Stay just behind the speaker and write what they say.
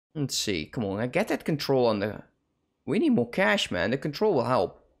Let's see. Come on, I get that control on the... We need more cash, man. The control will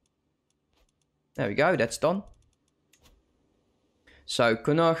help. There we go. That's done. So,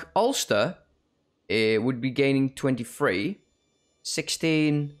 Connacht Ulster would be gaining 23.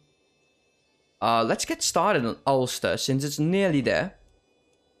 16. Let's get started on Ulster, since it's nearly there.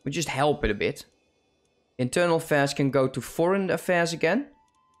 We just help it a bit. Internal affairs can go to foreign affairs again.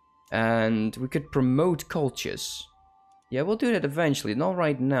 And we could promote cultures. Yeah, we'll do that eventually, not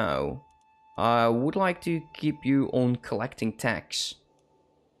right now. I would like to keep you on collecting tax.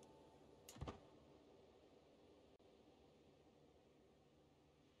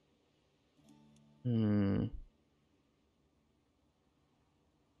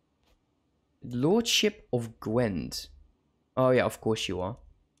 Lordship of Gwent. Oh yeah, of course you are.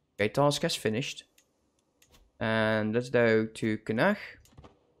 Okay, task has finished. And let's go to Connacht.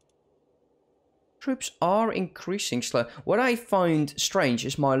 Troops are increasing slow. What I find strange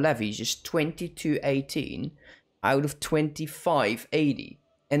is my levies is 2218 out of 2580.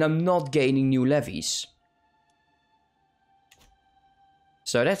 And I'm not gaining new levies.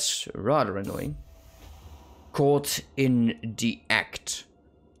 So that's rather annoying. Caught in the act.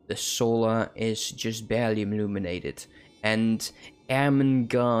 The solar is just barely illuminated. And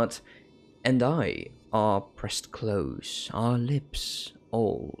Ermengarde and I are pressed close. Our lips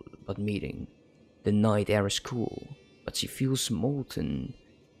all but meeting. The night air is cool, but she feels molten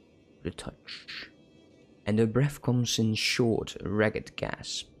to the touch. And her breath comes in short, ragged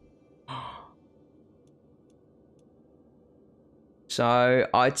gasp. So,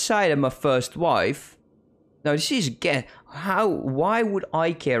 I'd say that my first wife... No, this is a guest. Why would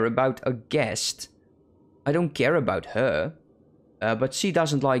I care about a guest? I don't care about her. But she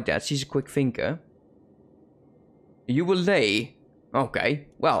doesn't like that. She's a quick thinker. You will lay. Okay,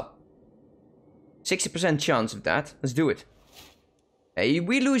 well. 60% chance of that. Let's do it.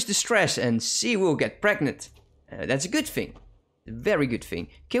 We lose the stress and she will get pregnant. That's a good thing. A very good thing.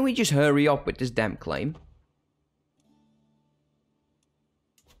 Can we just hurry up with this damn claim?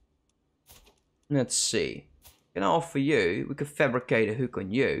 Let's see. Can I offer you? We could fabricate a hook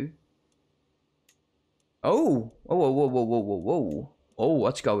on you. Oh! Whoa. Oh,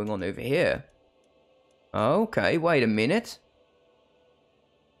 what's going on over here? Okay, wait a minute.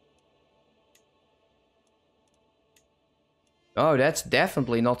 Oh, that's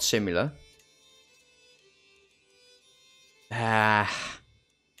definitely not similar.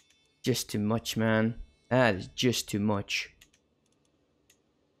 Just too much, man. That is just too much.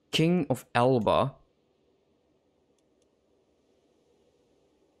 King of Elba.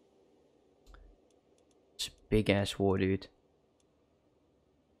 It's a big ass war, dude.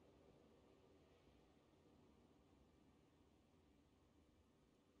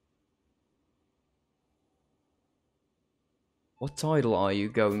 What title are you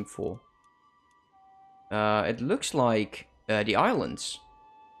going for? It looks like the islands.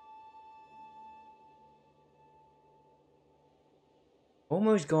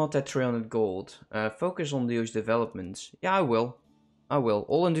 Almost got that 300 gold. Focus on those developments. Yeah, I will.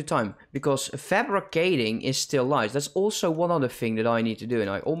 All in due time. Because fabricating is still lies. That's also one other thing that I need to do. And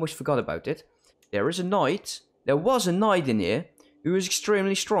I almost forgot about it. There is a knight. There was a knight in here. Who is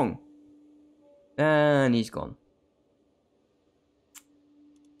extremely strong. And he's gone.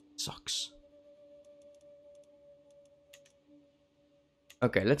 Sucks.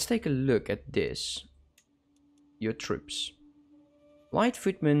 Okay, let's take a look at this. Your troops. Light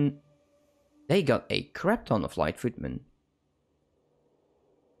footmen. They got a crap ton of light footmen.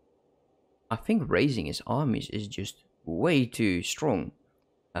 I think raising his armies is just way too strong.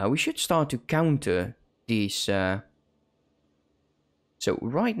 We should start to counter these. So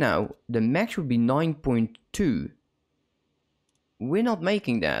right now, the max would be 9.2. We're not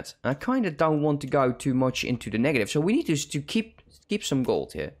making that. I kind of don't want to go too much into the negative. So we need to keep some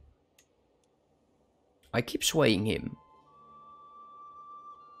gold here. I keep swaying him.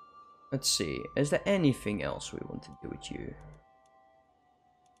 Let's see. Is there anything else we want to do with you?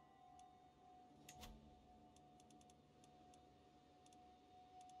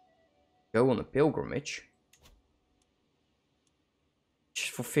 Go on a pilgrimage.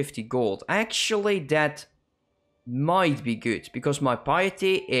 Just for 50 gold. Actually, that might be good. Because my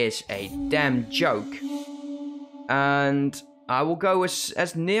piety is a damn joke. And I will go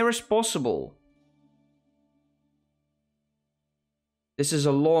as near as possible. This is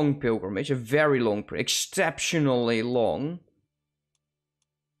a long pilgrimage, a very long, exceptionally long.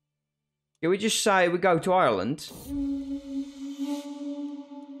 Can we just say we go to Ireland?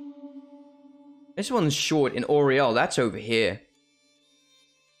 This one's short in Oriel, that's over here.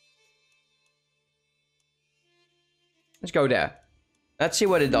 Let's go there. Let's see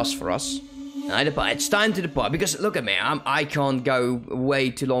what it does for us. It's time to depart. Because look at me. I can't go way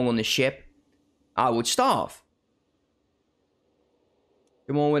too long on the ship. I would starve.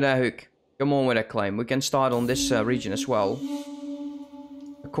 Come on with that hook. Come on with that claim. We can start on this region as well.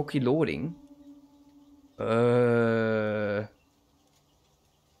 A cocky lording. No.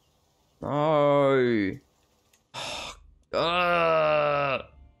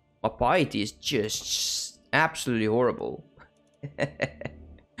 My piety is just absolutely horrible.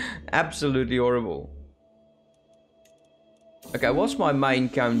 Absolutely horrible. Okay, what's my main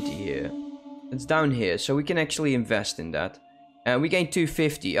county here? It's down here, so we can actually invest in that. And we gain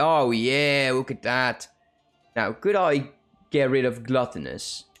 250. Oh yeah, look at that. Now, could I get rid of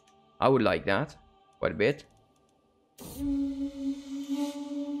gluttonous? I would like that. Quite a bit. Can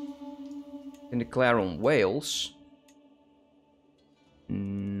declare on Wales.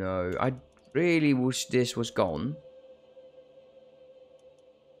 No, I really wish this was gone.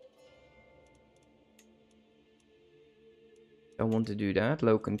 Don't want to do that.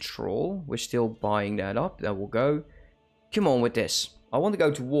 Low control. We're still buying that up. That will go. Come on with this. I want to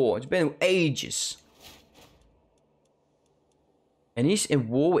go to war. It's been ages. And he's in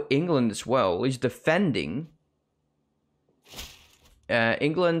war with England as well. He's defending.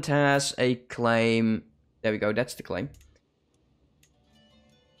 England has a claim. There we go. That's the claim.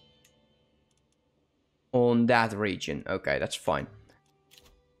 On that region. Okay, that's fine.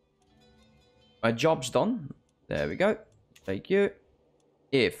 My job's done. There we go. Thank you.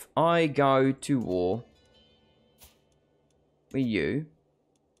 If I go to war with you,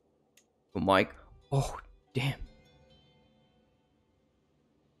 Mike. Oh, damn.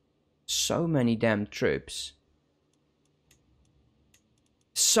 So many damn troops.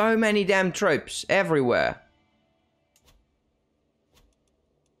 So many damn troops everywhere.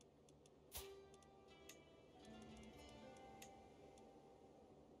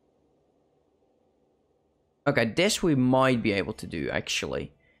 Okay, this we might be able to do,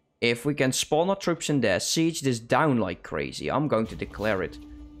 actually. If we can spawn our troops in there, siege this down like crazy, I'm going to declare it.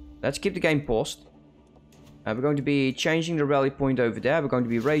 Let's keep the game paused. We're going to be changing the rally point over there. We're going to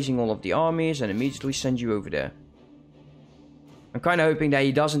be raising all of the armies and immediately send you over there. I'm kind of hoping that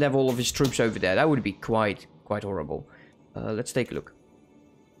he doesn't have all of his troops over there. That would be quite horrible. Let's take a look.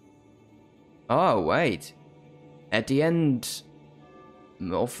 Oh, wait. At the end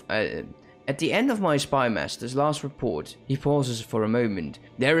of my spy master's last report, he pauses for a moment.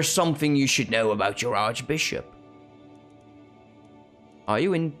 There is something you should know about your archbishop. Are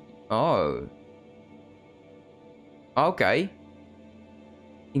you in... Oh. Okay.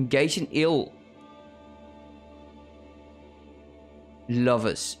 Engage in ill...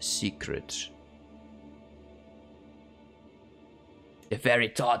 Lover's secret. The very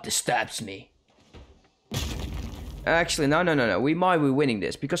thought disturbs me. Actually, no. We might be winning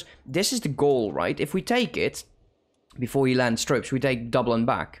this. Because this is the goal, right? If we take it, before he lands troops, we take Dublin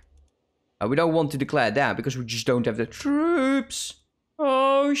back. We don't want to declare that, because we just don't have the troops.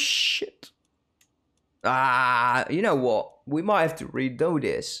 Oh, shit. You know what? We might have to redo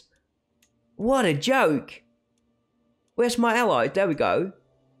this. What a joke. Where's my ally? There we go.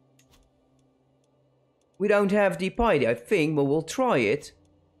 We don't have the piety, I think, but we'll try it.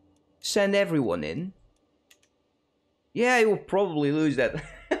 Send everyone in. Yeah, he will probably lose that.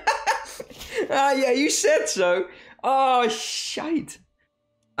 Yeah, you said so. Oh, shite.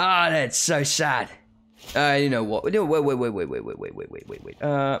 That's so sad. You know what? No, wait.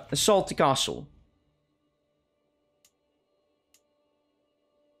 Assault the castle.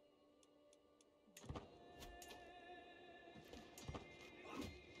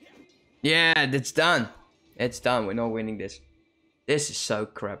 Yeah, that's done. It's done. We're not winning this. This is so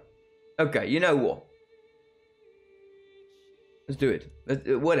crap. Okay, you know what? Let's do it.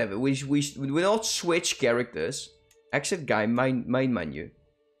 Whatever. We'll not switch characters. Exit game, main menu.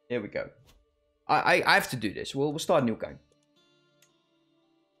 Here we go. I have to do this. We'll start a new game.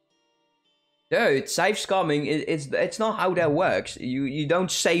 Dude, save scumming. It's not how that works. You don't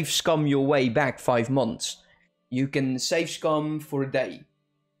save scum your way back 5 months. You can save scum for a day.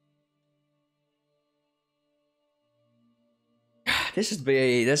 This is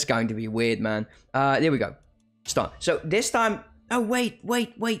going to be weird, man. There we go. Start. So this time. Oh wait.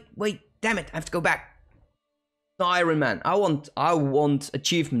 Damn it! I have to go back. No, Iron Man. I want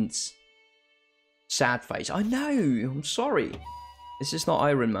achievements. Sad face. I know. I'm sorry. This is not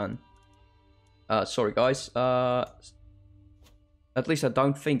Iron Man. Sorry guys. At least I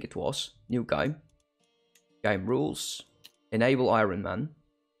don't think it was. New game. Game rules. Enable Iron Man.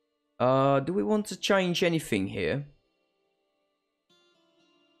 Do we want to change anything here?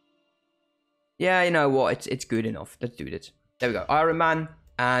 Yeah, you know what? It's good enough. Let's do this. There we go, Iron Man.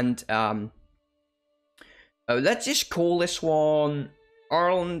 And let's just call this one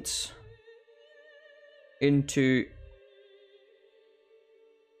Ireland into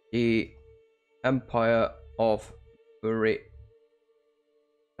the Empire of Britannia.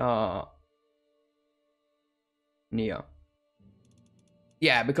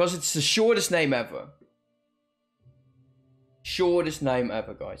 Yeah, because it's the shortest name ever. Shortest name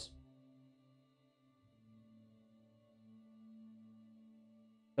ever, guys.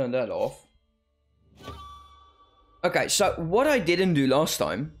 Turn that off. Okay, so what I didn't do last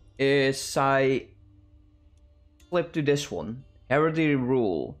time is I flipped to this one. Hereditary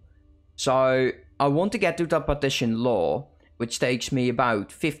rule. So I want to get to the partition law, which takes me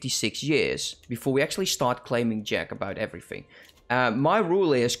about 56 years before we actually start claiming Jack about everything. My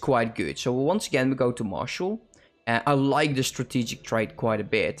rule is quite good. So once again, we go to Marshall. I like the strategic trait quite a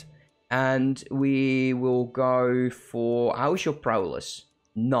bit. And we will go for... How's your prowess?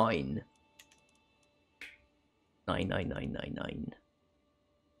 9. 9.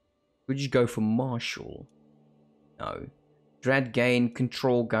 We just go for Marshall. No. Dread gain,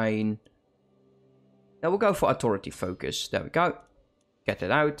 control gain. Now we'll go for authority focus. There we go. Get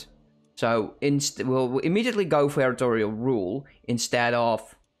it out. So we'll immediately go for territorial rule instead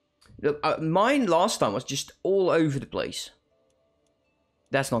of... mine last time was just all over the place.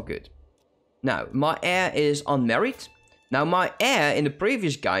 That's not good. Now, my heir is unmarried. Now, my heir in the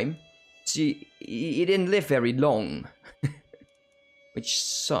previous game, see, he didn't live very long. Which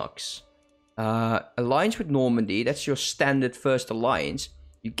sucks. Alliance with Normandy, that's your standard first alliance.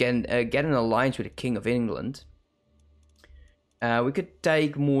 You can get an alliance with the King of England. We could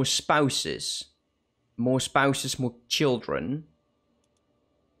take more spouses. More spouses, more children.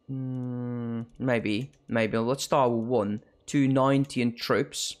 Maybe. Let's start with 1. 290 in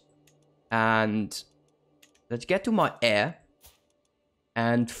troops. And let's get to my heir.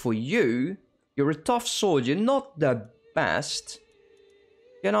 And for you, you're a tough soldier, not the best.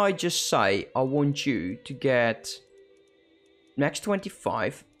 Can I just say, I want you to get max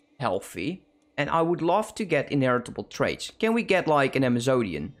 25, healthy, and I would love to get inheritable traits. Can we get like an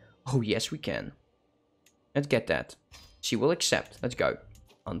Amazonian? Oh yes, we can. Let's get that. She will accept. Let's go.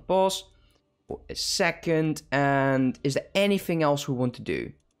 Unpause for a second. And is there anything else we want to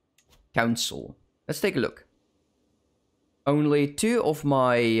do? Council. Let's take a look. Only 2 of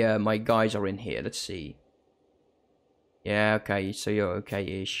my my guys are in here. Let's see. Yeah, okay, so you're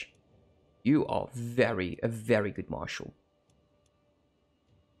okay-ish. You are a very good marshal.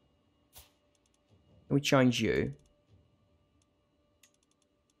 Can we change you?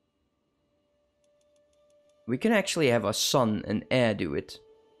 We can actually have a son and heir do it.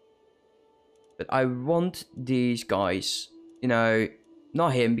 But I want these guys, you know,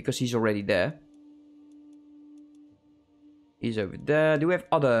 not him because he's already there. He's over there. Do we have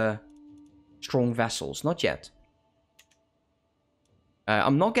other strong vassals? Not yet.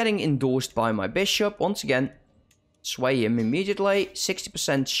 I'm not getting endorsed by my bishop. Once again, sway him immediately.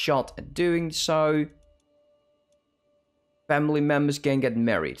 60% shot at doing so. Family members can get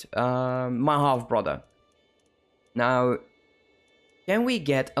married. My half-brother. Now, can we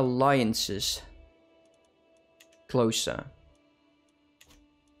get alliances closer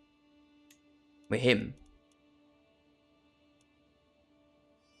with him?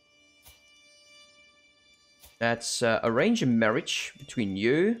 Let's arrange a marriage between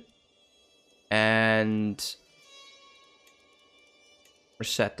you and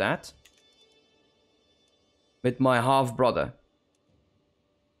reset that with my half-brother.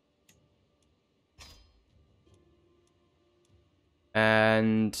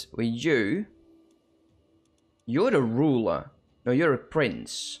 And with you, you're the ruler. No, you're a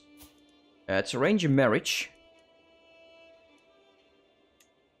prince. Let's arrange a marriage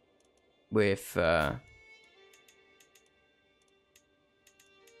with...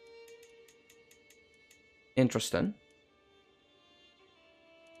 Interesting.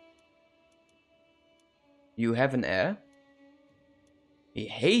 You have an heir. He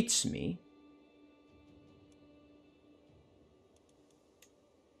hates me.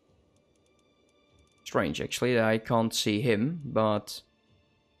 Strange, actually, I can't see him, but...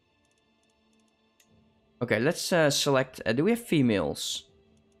 Okay, let's select... do we have females?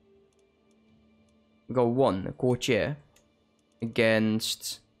 We go 1, a courtier,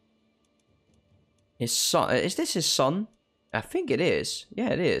 against... his son. Is this his son? I think it is. Yeah,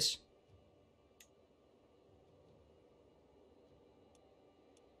 it is.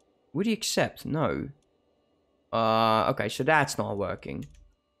 Would he accept? No. Okay, so that's not working.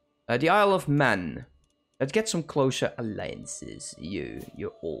 The Isle of Man. Let's get some closer alliances.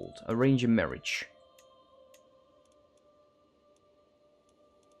 You're old. Arrange a marriage.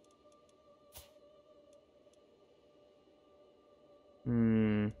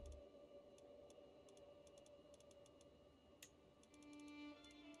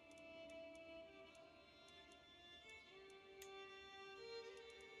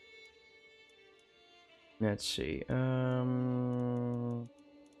 Let's see.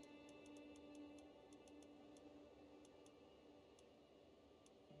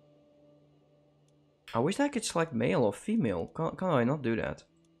 I wish I could select male or female. Can I not do that?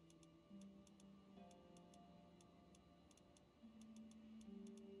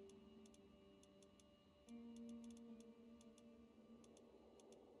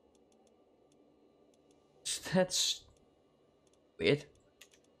 That's weird,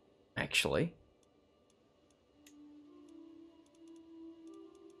 actually.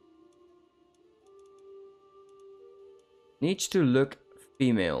 Needs to look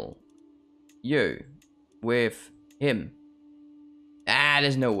female. You. With him. Ah,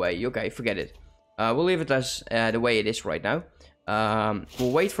 there's no way. Okay, forget it. We'll leave it as the way it is right now.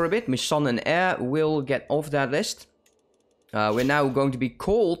 We'll wait for a bit. My son and heir will get off that list. We're now going to be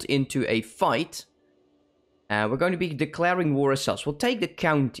called into a fight. We're going to be declaring war ourselves. We'll take the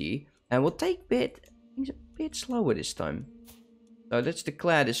county. And we'll take things a bit slower this time. So let's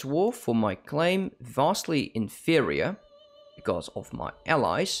declare this war for my claim. Vastly inferior. Because of my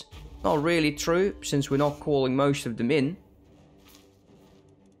allies. Not really true, since we're not calling most of them in.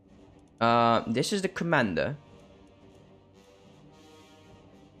 This is the commander.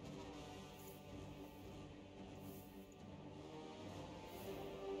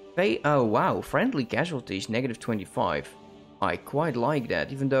 Oh wow, friendly casualties, -25. I quite like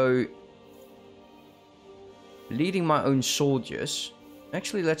that, even though... Leading my own soldiers.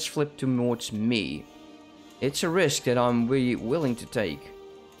 Actually, let's flip towards me. It's a risk that I'm really willing to take.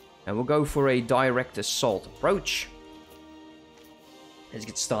 And we'll go for a direct assault approach. Let's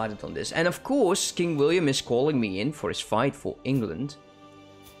get started on this. And of course, King William is calling me in for his fight for England.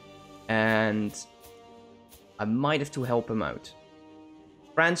 And I might have to help him out.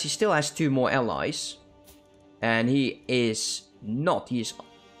 France, he still has 2 more allies. And he is not. He is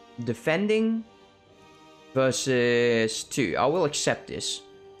defending versus 2. I will accept this.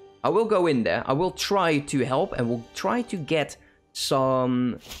 I will go in there. I will try to help. And we'll try to get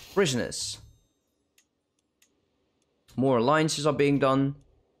some prisoners. More alliances are being done.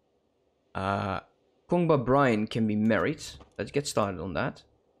 Kongba Brian can be married. Let's get started on that.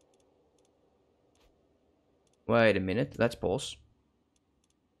 Wait a minute. Let's pause.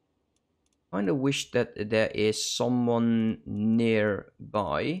 Kind of wish that there is someone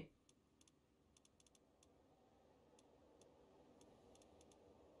nearby.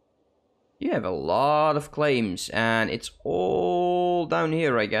 You have a lot of claims, and it's all down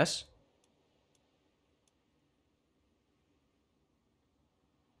here, I guess.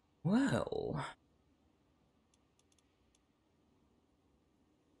 Well...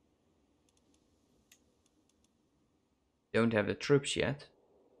 Don't have the troops yet.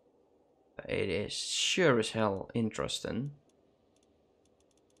 It is sure as hell interesting.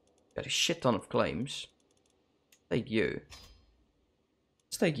 Got a shit ton of claims. Take you.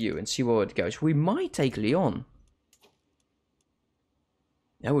 Let's take you and see where it goes. We might take Lyon.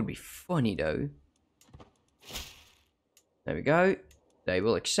 That would be funny though. There we go. They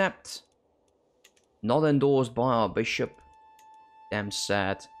will accept. Not endorsed by our bishop. Damn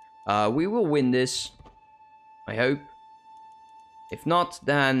sad. We will win this. I hope. If not,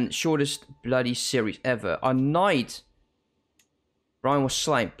 then shortest bloody series ever. Our knight. Brian was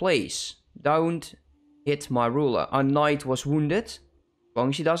slain. Please, don't hit my ruler. Our knight was wounded. As long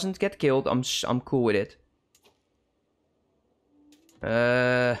as he doesn't get killed, I'm cool with it.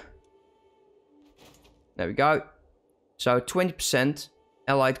 There we go. So 20%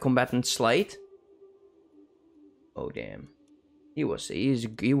 allied combatant slayed. Oh damn. He was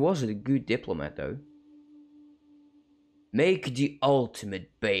a good diplomat though. Make the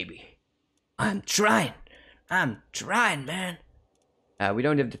ultimate, baby. I'm trying, man. We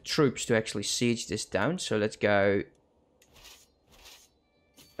don't have the troops to actually siege this down, so let's go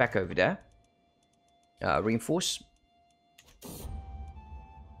back over there. Reinforce.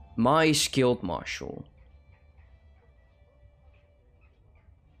 My skilled marshal.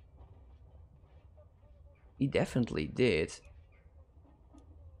 He definitely did.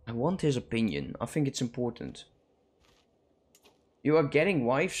 I want his opinion. I think it's important. You are getting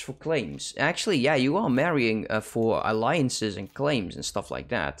wives for claims. Actually, yeah, you are marrying for alliances and claims and stuff like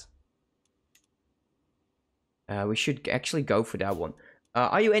that. We should actually go for that one.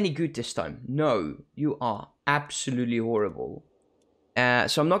 Are you any good this time? No, you are absolutely horrible.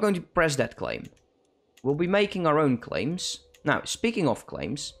 So I'm not going to press that claim. We'll be making our own claims. Now, speaking of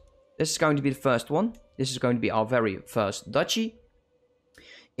claims, this is going to be the first one. This is going to be our very first duchy.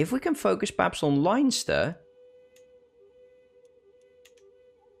 If we can focus perhaps on Leinster...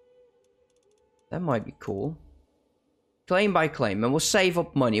 That might be cool. Claim by claim. And we'll save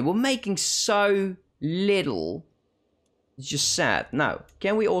up money. We're making so little. It's just sad. Now,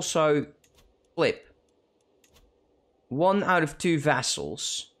 can we also flip 1 out of 2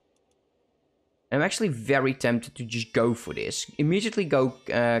 vassals? I'm actually very tempted to just go for this. Immediately go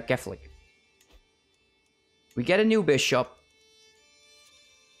Catholic. We get a new bishop.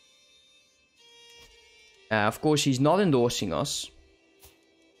 Of course, he's not endorsing us.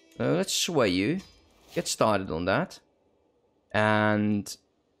 Let's sway you. Get started on that. And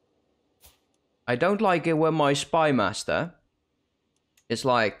I don't like it when my spy master is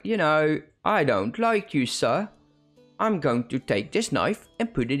like, you know, I don't like you, sir. I'm going to take this knife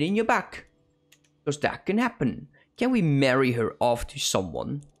and put it in your back. Because that can happen. Can we marry her off to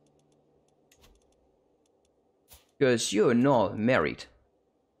someone? Because you're not married.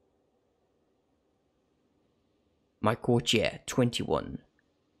 My courtier, 21.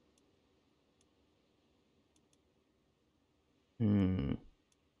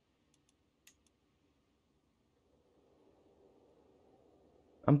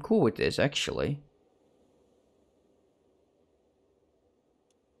 I'm cool with this, actually.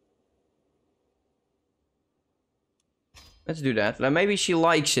 Let's do that. Now, maybe she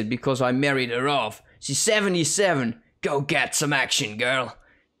likes it because I married her off. She's 77. Go get some action, girl.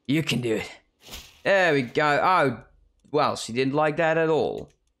 You can do it. There we go. Oh, well, she didn't like that at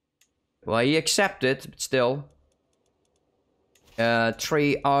all. Well, he accepted, but still.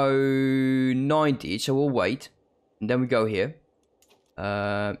 3090, so we'll wait. And then we go here.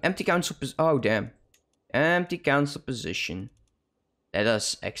 Empty council position. Oh, damn. Empty council position. Let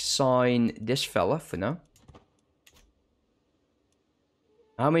us assign this fella for now.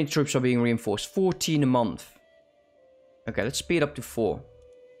 How many troops are being reinforced? 14 a month. Okay, let's speed up to 4.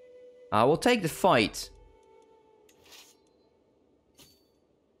 We'll take the fight.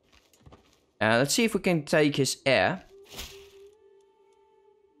 Let's see if we can take his heir.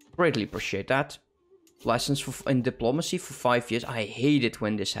 Greatly appreciate that. License in diplomacy for 5 years. I hate it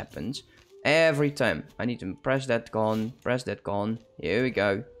when this happens. Every time. I need to press that gone. Press that gone. Here we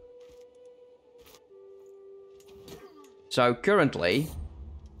go. So currently,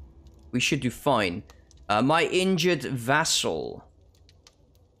 we should do fine. My injured vassal.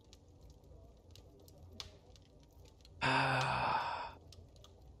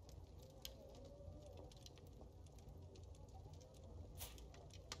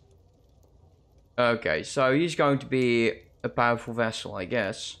 Okay, so he's going to be a powerful vassal, I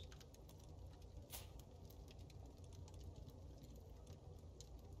guess.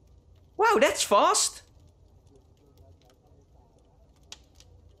 Wow, that's fast!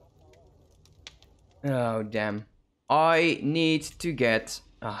 Oh, damn. I need to get...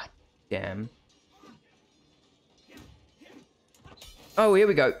 Ah, damn. Oh, here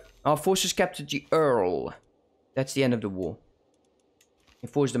we go. Our forces captured the Earl. That's the end of the war.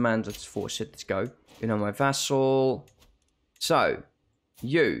 Enforce demand, let's force it, let's go. You know, my vassal. So,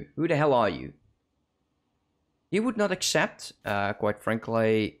 you, who the hell are you? You would not accept, quite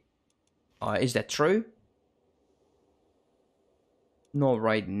frankly. Is that true? Not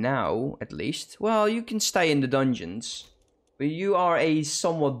right now, at least. Well, you can stay in the dungeons. But you are a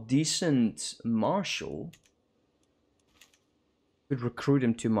somewhat decent marshal. Could recruit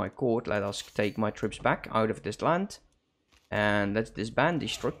him to my court. Let us take my troops back out of this land. And let's disband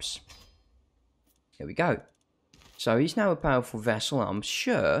these troops. Here we go. So he's now a powerful vassal. I'm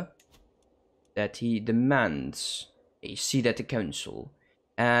sure that he demands a seat at the council.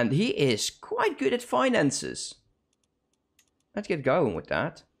 And he is quite good at finances. Let's get going with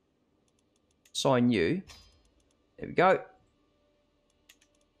that. Sign you. There we go.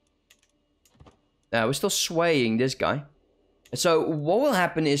 We're still swaying this guy. So what will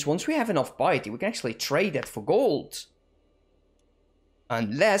happen is once we have enough piety, we can actually trade that for gold.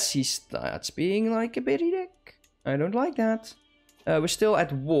 Unless he starts being like a bitty dick. I don't like that. We're still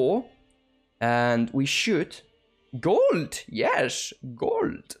at war. And we should... Gold! Yes,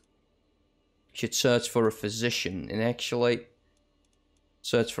 gold. Should search for a physician. And actually...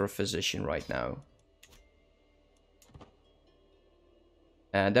 Search for a physician right now.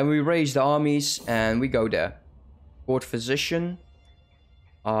 And then we raise the armies and we go there. Court physician.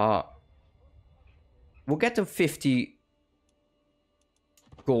 We'll get them 50...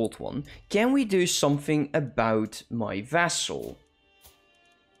 gold one. Can we do something about my vassal?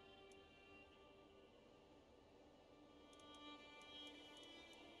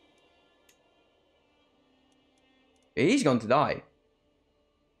 He's going to die.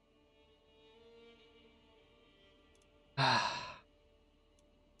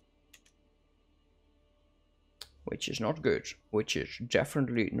 Which is not good. Which is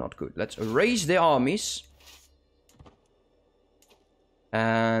definitely not good. Let's raise the armies.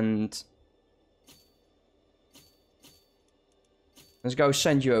 And Let's go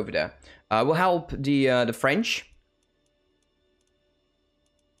send you over there. We'll help the French.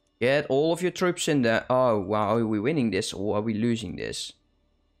 Get all of your troops in there. Oh, wow. Are we winning this or are we losing this?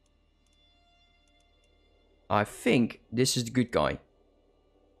 I think this is the good guy.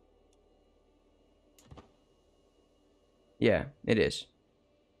 Yeah, it is.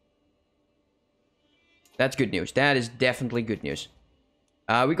 That's good news. That is definitely good news.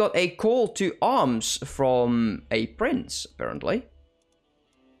 We got a call to arms from a prince, apparently.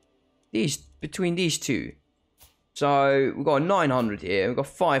 Between these two. So, we got 900 here. We got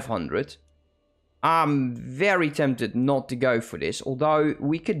 500. I'm very tempted not to go for this. Although,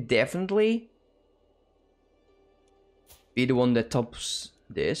 we could definitely be the one that tops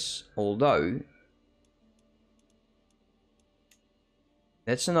this. Although,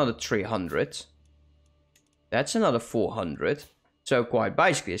 that's another 300. That's another 400. So quite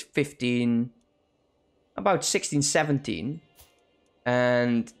basically it's 15, about 16, 17.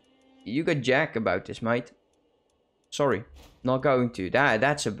 And you got jack about this, mate. Sorry, not going to.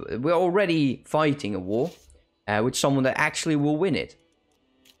 We're already fighting a war with someone that actually will win it.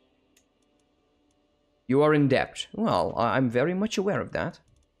 You are in debt. Well, I'm very much aware of that.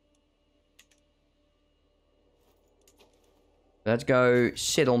 Let's go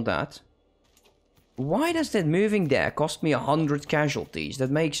sit on that. Why does that moving there cost me 100 casualties?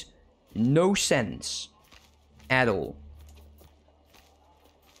 That makes no sense at all.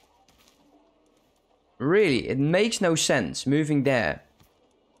 Really, it makes no sense moving there.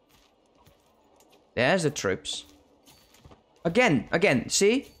 There's the troops. Again,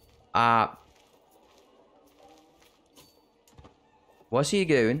 see? What's he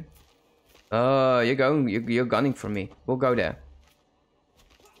doing? You're gunning for me. We'll go there.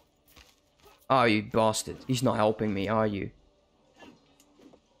 Oh, you bastard. He's not helping me, are you?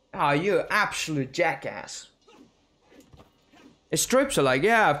 Oh, you absolute jackass. His troops are like,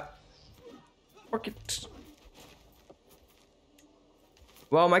 yeah. Fuck it.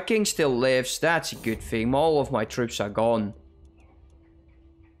 Well, my king still lives. That's a good thing. All of my troops are gone.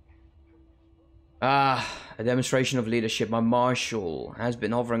 A demonstration of leadership. My marshal has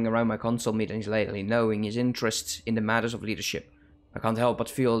been hovering around my council meetings lately, knowing his interests in the matters of leadership. I can't help but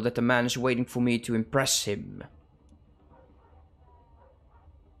feel that the man is waiting for me to impress him.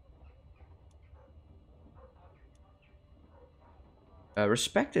 A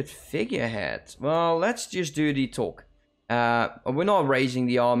respected figurehead. Well, let's just do the talk. We're not raising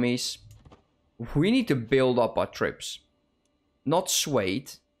the armies. We need to build up our troops. Not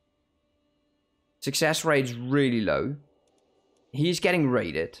swayed. Success rate is really low. He's getting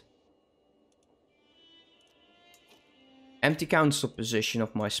raided. Empty council position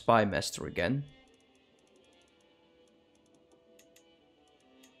of my spy master again.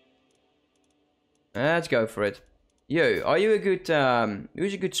 Let's go for it. Yo, are you a good,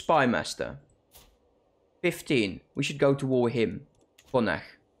 who's a good spy master? 15. We should go to war with him. Vonach.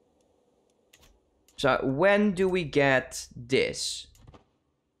 So, when do we get this?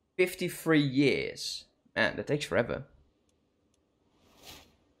 53 years. Man, that takes forever.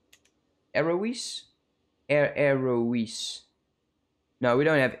 Erois? Erois. No, we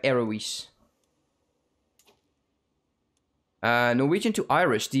don't have Erois. Norwegian to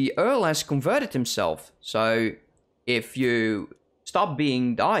Irish. The Earl has converted himself. So, if you stop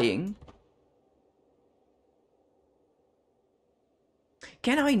being dying...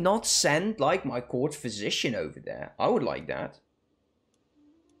 Can I not send, like, my court physician over there? I would like that.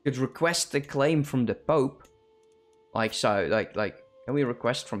 Could request a claim from the Pope. Like so, like, can we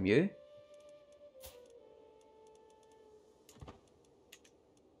request from you?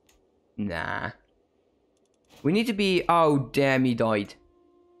 Nah. We need to be... Oh, damn, he died.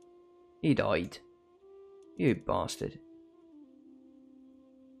 He died. You bastard.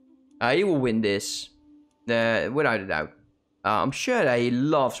 He will win this. Without a doubt. I'm sure that he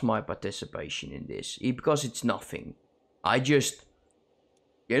loves my participation in this. Because it's nothing. I just...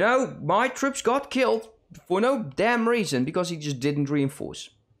 You know, my troops got killed. For no damn reason. Because he just didn't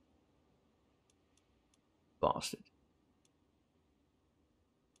reinforce. Bastard.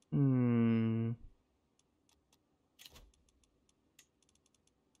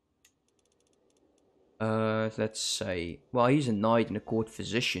 Let's say... Well, he's a knight and a court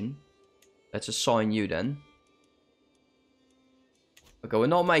physician. Let's assign you then. Okay, we'll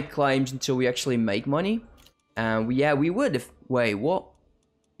not make claims until we actually make money. And we would if... Wait, what?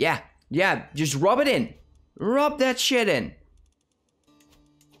 Yeah, just rub it in. Rub that shit in.